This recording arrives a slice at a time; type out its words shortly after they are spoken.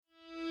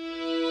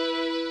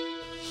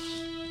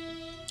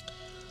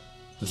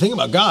The thing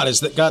about God is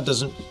that God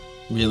doesn't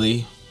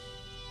really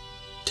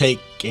take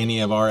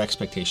any of our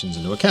expectations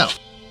into account.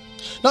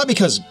 Not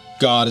because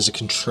God is a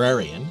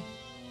contrarian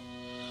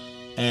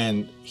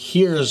and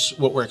hears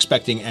what we're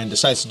expecting and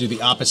decides to do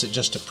the opposite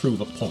just to prove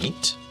a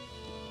point.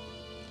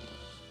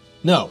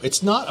 No,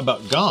 it's not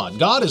about God.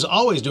 God is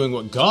always doing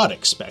what God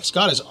expects.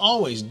 God is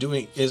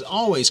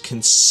always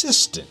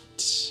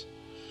consistent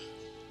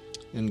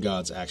in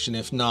God's action.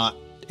 If not,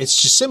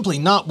 it's just simply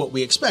not what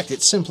we expect.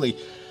 It's simply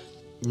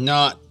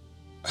not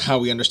how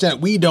we understand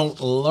it. We don't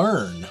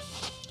learn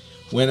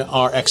when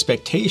our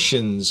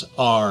expectations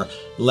are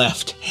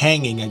left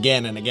hanging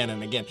again and again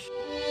and again.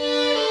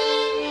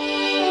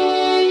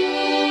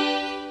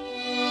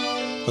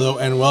 Hello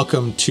and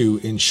welcome to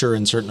Ensure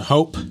and Certain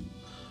Hope,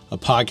 a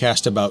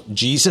podcast about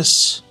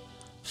Jesus,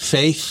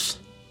 faith,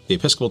 the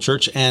Episcopal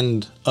Church,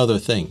 and other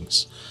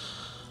things.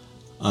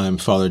 I'm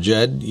Father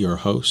Jed, your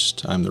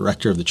host. I'm the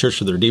rector of the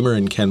Church of the Redeemer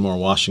in Kenmore,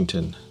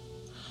 Washington,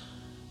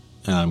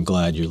 and I'm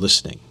glad you're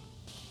listening.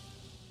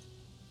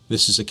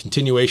 This is a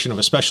continuation of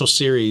a special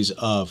series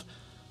of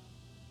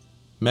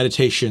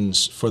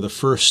meditations for the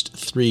first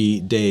 3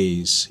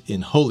 days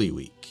in Holy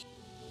Week.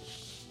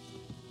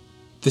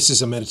 This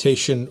is a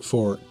meditation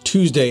for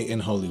Tuesday in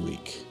Holy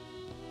Week,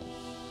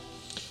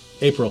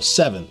 April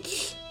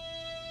 7th,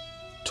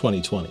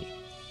 2020.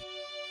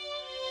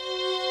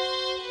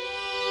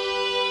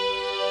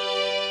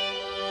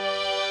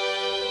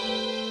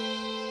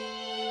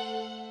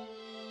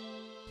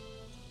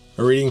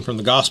 A reading from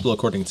the Gospel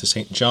according to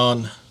St.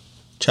 John,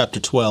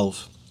 chapter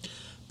 12,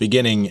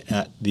 beginning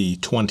at the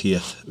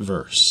 20th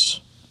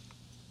verse.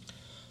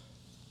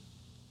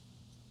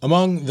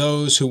 Among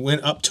those who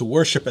went up to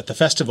worship at the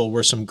festival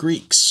were some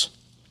Greeks.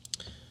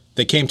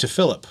 They came to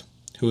Philip,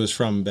 who was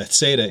from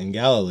Bethsaida in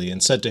Galilee,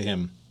 and said to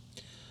him,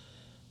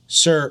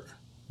 "Sir,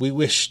 we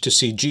wish to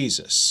see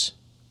Jesus."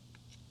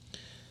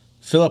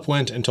 Philip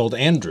went and told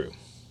Andrew.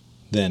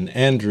 Then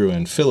Andrew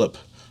and Philip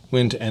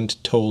went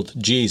and told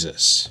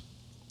Jesus.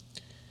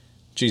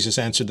 Jesus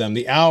answered them,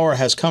 "The hour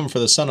has come for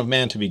the Son of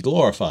Man to be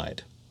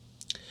glorified.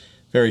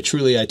 Very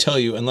truly I tell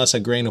you, unless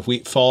a grain of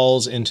wheat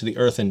falls into the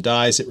earth and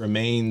dies, it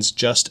remains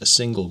just a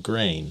single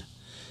grain.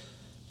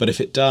 But if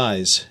it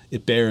dies,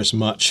 it bears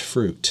much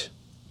fruit.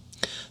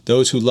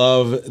 Those who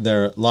love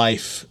their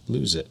life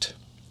lose it,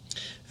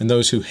 and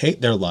those who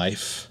hate their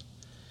life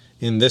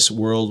in this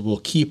world will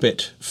keep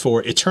it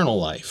for eternal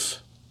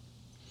life.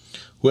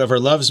 Whoever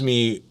loves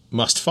me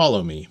must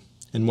follow me,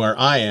 and where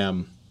I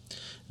am,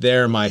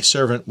 there my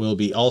servant will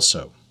be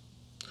also.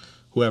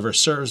 Whoever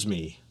serves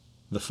me,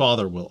 the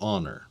Father will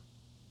honor.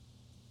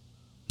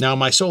 Now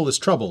my soul is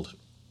troubled,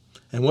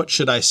 and what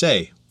should I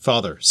say?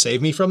 Father,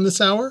 save me from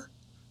this hour?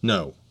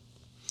 No.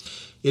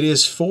 It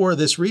is for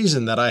this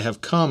reason that I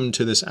have come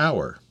to this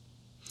hour.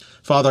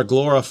 Father,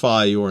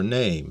 glorify your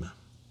name."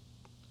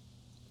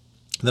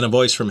 Then a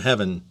voice from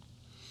heaven,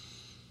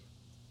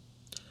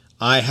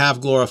 "I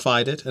have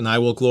glorified it, and I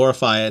will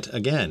glorify it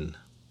again."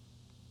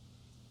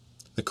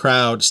 The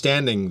crowd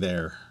standing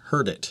there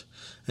heard it,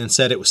 and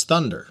said it was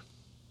thunder.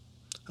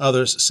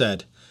 Others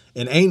said,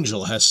 "An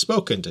angel has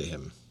spoken to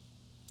him."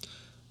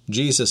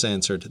 Jesus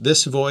answered,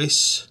 "This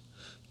voice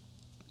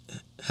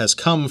has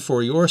come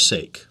for your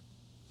sake,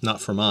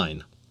 not for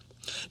mine.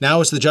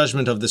 Now is the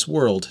judgment of this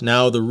world.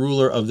 Now the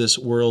ruler of this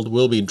world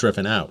will be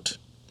driven out.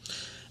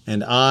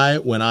 And I,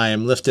 when I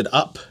am lifted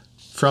up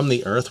from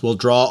the earth, will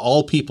draw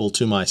all people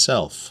to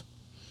myself."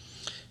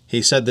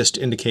 He said this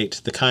to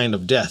indicate the kind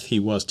of death he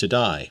was to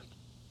die.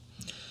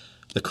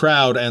 The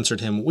crowd answered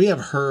him, "We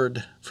have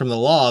heard from the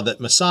law that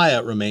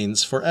Messiah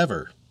remains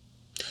forever.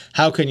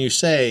 How can you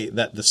say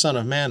that the Son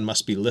of Man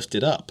must be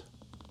lifted up?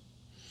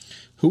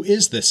 Who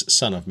is this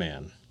Son of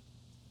Man?"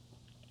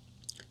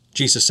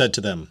 Jesus said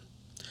to them,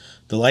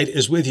 "The light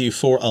is with you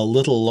for a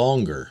little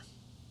longer.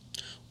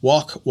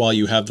 Walk while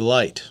you have the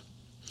light,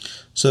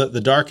 so that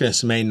the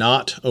darkness may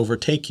not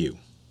overtake you.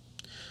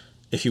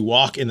 If you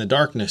walk in the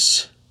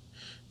darkness,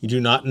 you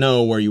do not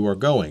know where you are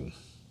going.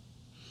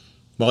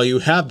 While you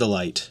have the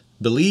light,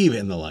 believe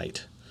in the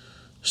light,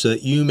 so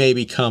that you may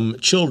become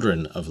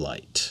children of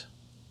light."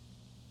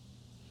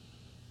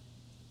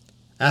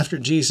 After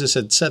Jesus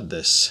had said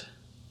this,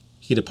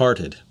 he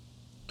departed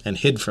and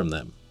hid from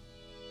them.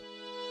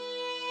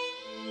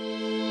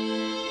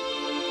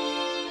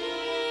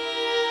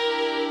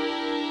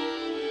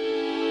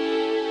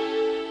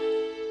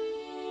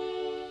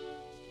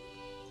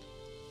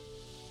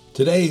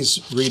 Today's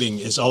reading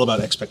is all about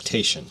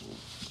expectation.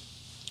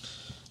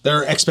 There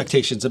are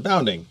expectations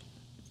abounding.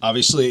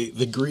 Obviously,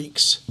 the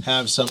Greeks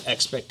have some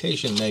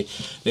expectation.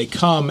 They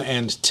come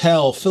and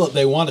tell Philip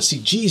they want to see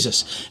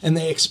Jesus, and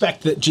they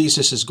expect that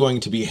Jesus is going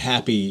to be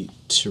happy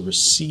to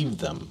receive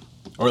them,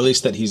 or at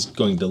least that he's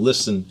going to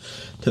listen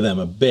to them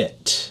a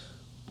bit.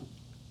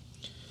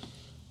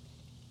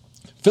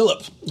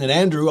 Philip and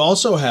Andrew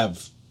also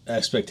have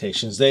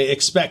expectations. They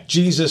expect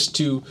Jesus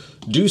to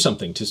do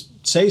something, to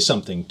say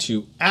something,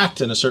 to act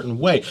in a certain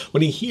way.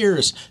 When he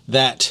hears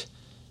that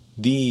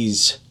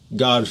these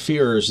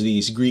God-fearers,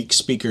 these Greek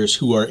speakers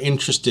who are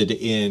interested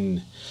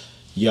in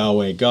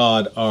Yahweh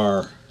God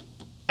are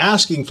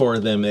asking for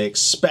them. They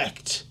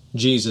expect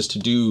Jesus to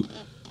do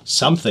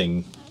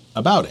something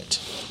about it.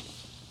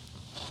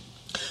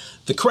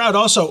 The crowd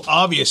also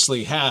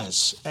obviously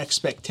has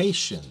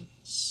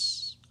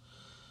expectations.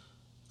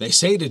 They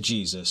say to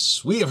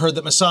Jesus, "We have heard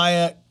that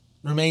Messiah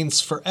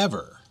remains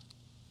forever."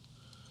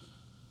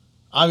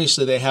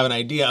 Obviously, they have an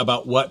idea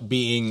about what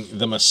being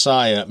the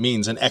Messiah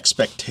means, an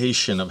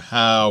expectation of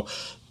how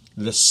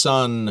the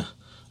Son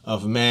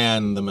of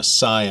Man, the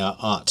Messiah,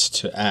 ought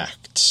to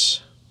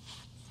act.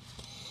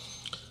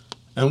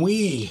 And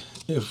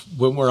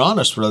when we're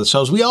honest with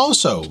ourselves, we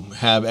also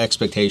have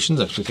expectations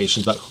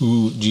about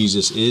who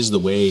Jesus is, the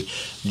way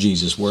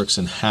Jesus works,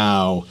 and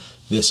how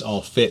this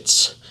all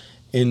fits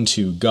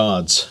into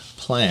God's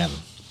plan.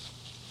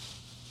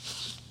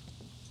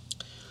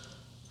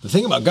 The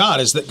thing about God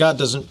is that God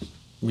doesn't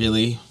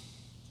really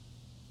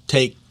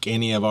take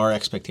any of our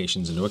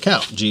expectations into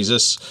account.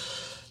 Jesus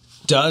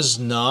does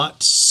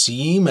not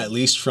seem, at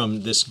least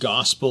from this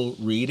gospel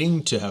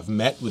reading, to have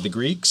met with the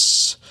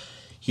Greeks.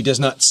 He does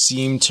not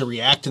seem to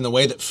react in the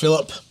way that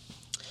Philip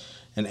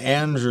and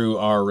Andrew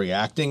are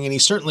reacting, and he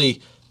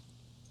certainly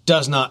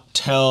does not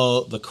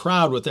tell the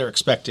crowd what they're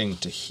expecting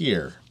to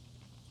hear.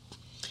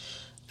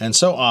 And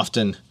so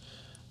often,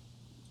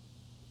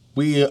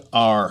 we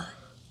are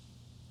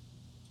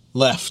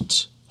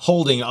left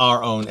holding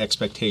our own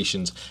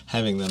expectations,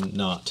 having them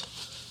not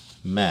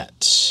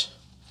met.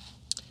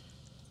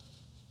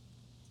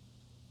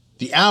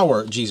 The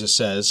hour, Jesus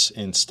says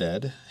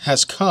instead,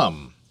 has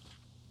come.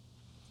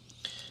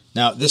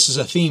 Now, this is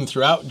a theme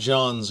throughout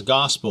John's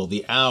gospel,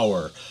 the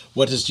hour.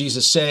 What does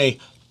Jesus say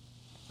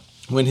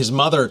when his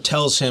mother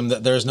tells him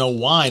that there's no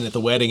wine at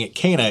the wedding at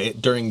Cana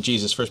during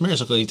Jesus' first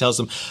miracle? He tells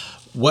them,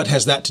 "What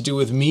has that to do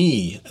with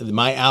me?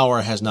 My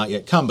hour has not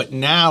yet come." But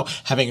now,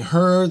 having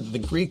heard the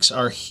Greeks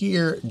are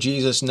here,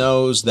 Jesus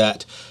knows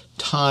that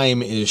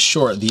time is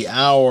short. The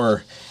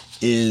hour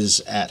is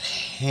at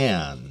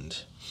hand.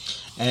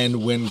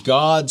 And when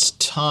God's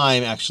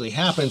time actually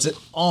happens, it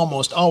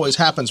almost always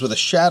happens with a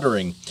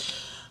shattering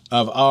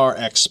of our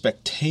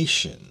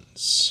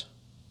expectations.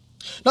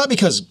 Not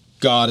because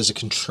God is a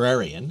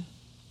contrarian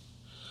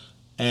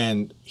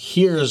and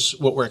hears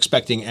what we're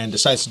expecting and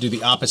decides to do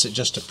the opposite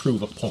just to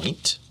prove a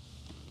point.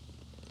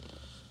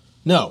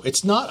 No,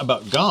 it's not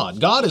about God.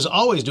 God is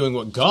always doing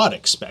what God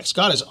expects.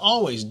 God is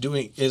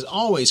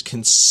always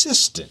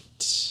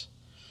consistent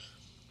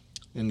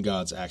in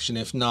God's action.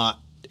 If not,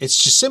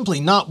 it's just simply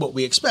not what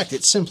we expect.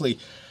 It's simply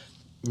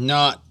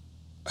not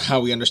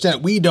how we understand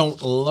it. We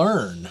don't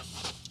learn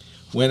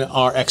when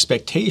our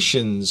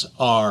expectations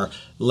are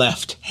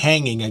left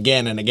hanging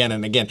again and again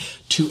and again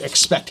to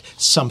expect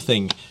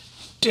something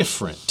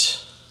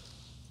different,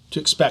 to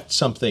expect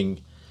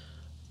something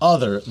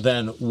other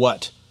than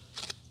what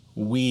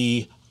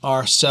we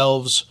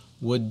ourselves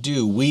would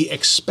do. We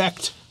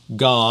expect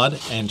God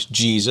and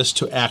Jesus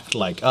to act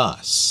like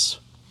us.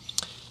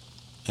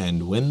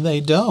 And when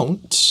they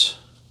don't,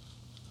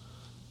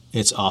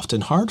 it's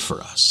often hard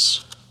for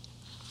us.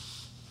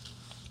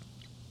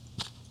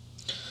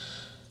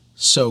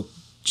 So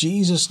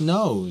Jesus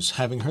knows,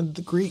 having heard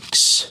the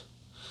Greeks,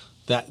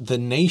 that the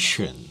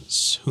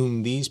nations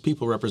whom these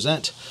people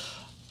represent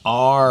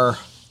are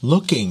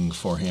looking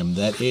for him,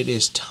 that it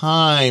is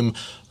time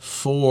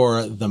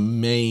for the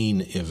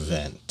main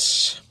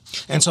event.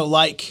 And so,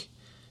 like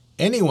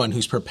anyone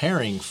who's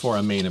preparing for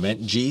a main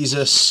event,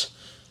 Jesus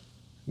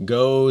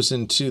goes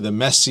into the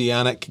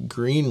messianic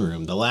green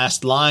room. The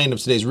last line of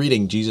today's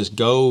reading, Jesus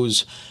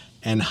goes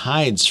and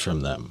hides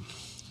from them.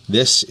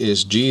 This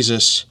is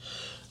Jesus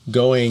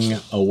going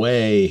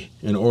away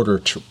in order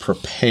to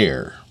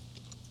prepare.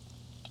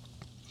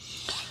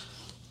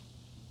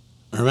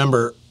 I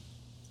remember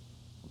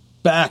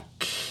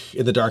back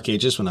in the Dark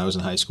Ages when I was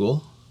in high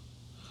school,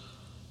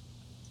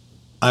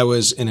 I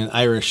was in an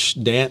Irish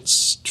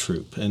dance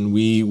troupe, and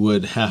we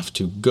would have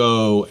to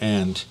go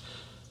and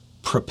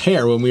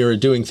prepare when we were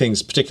doing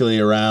things, particularly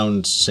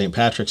around St.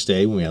 Patrick's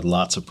Day, when we had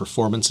lots of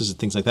performances and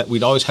things like that.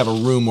 We'd always have a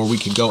room where we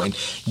could go and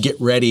get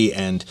ready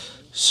and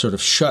sort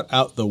of shut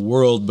out the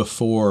world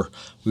before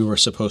we were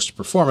supposed to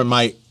perform. And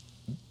my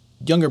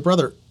younger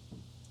brother,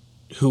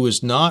 who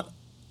was not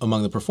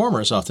among the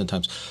performers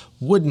oftentimes,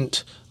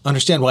 wouldn't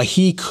understand why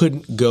he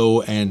couldn't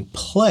go and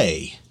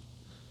play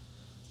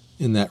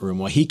in that room,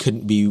 why he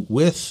couldn't be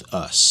with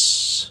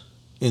us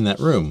in that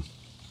room.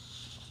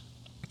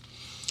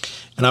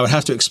 And I would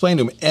have to explain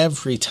to him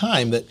every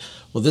time that,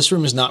 well, this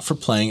room is not for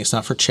playing, it's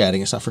not for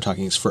chatting, it's not for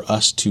talking, it's for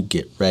us to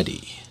get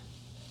ready.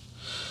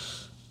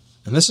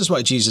 And this is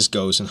why Jesus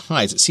goes and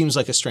hides. It seems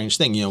like a strange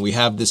thing. We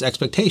have this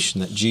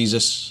expectation that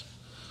Jesus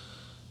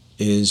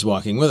is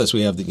walking with us.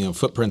 We have the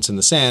footprints in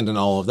the sand and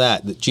all of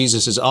that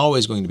Jesus is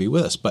always going to be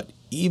with us. But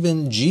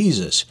even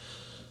Jesus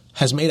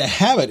has made a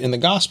habit in the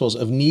Gospels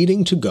of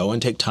needing to go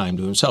and take time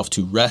to himself,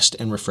 to rest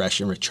and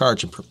refresh and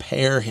recharge and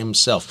prepare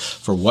himself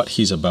for what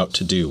he's about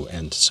to do.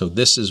 And so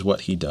this is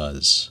what he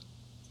does.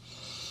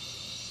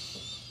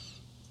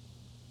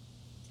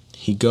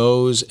 He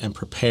goes and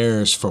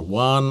prepares for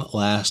one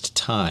last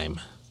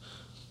time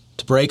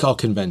to break all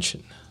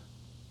convention,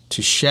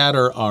 to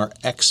shatter our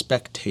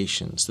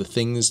expectations, the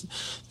things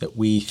that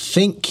we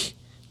think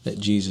that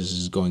Jesus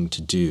is going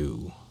to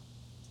do,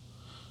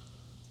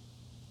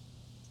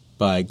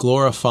 by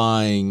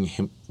glorifying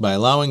him, by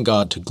allowing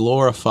God to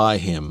glorify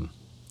him,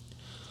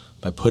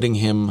 by putting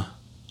him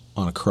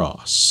on a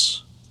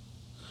cross,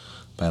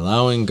 by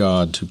allowing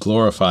God to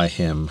glorify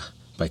him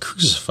by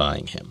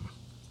crucifying him.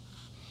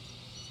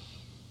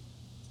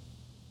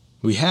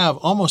 We have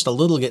almost a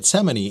little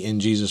Gethsemane in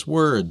Jesus'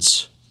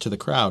 words to the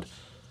crowd.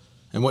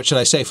 And what should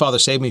I say? Father,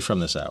 save me from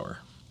this hour.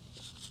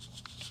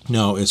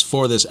 No, it's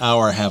for this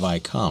hour have I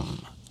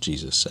come,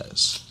 Jesus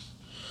says.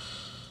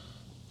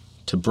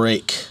 To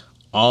break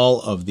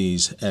all of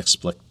these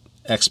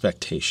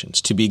expectations,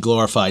 to be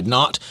glorified,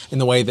 not in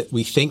the way that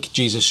we think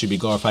Jesus should be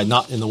glorified,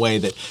 not in the way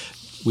that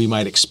we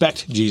might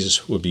expect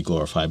Jesus would be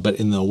glorified, but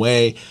in the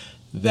way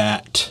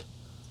that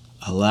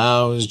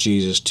allows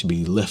Jesus to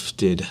be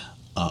lifted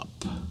up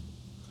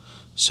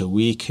so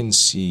we can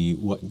see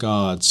what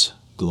God's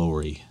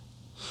glory,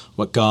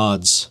 what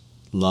God's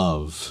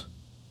love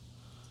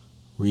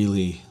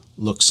really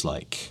looks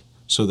like,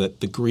 so that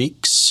the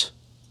Greeks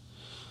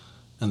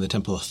and the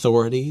temple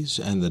authorities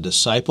and the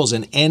disciples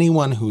and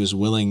anyone who is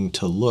willing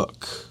to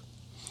look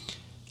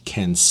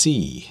can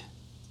see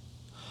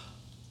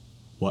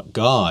what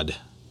God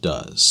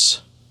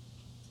does,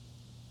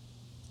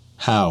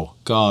 how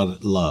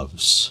God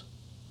loves,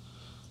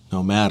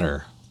 no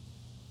matter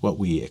what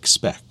we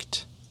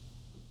expect.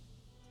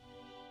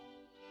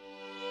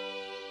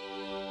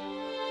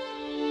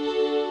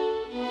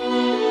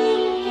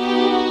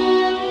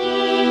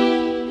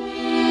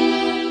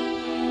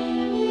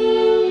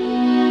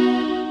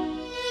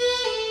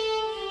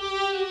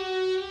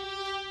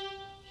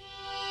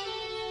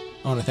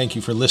 I want to thank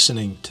you for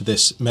listening to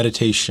this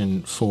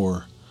meditation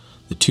for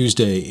the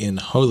Tuesday in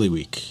Holy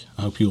Week.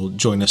 I hope you'll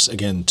join us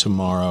again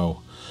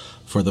tomorrow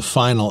for the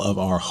final of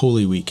our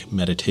Holy Week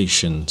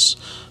meditations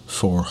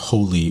for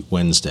Holy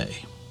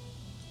Wednesday.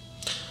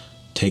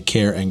 Take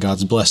care, and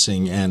God's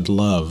blessing and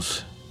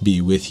love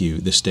be with you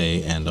this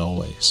day and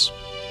always.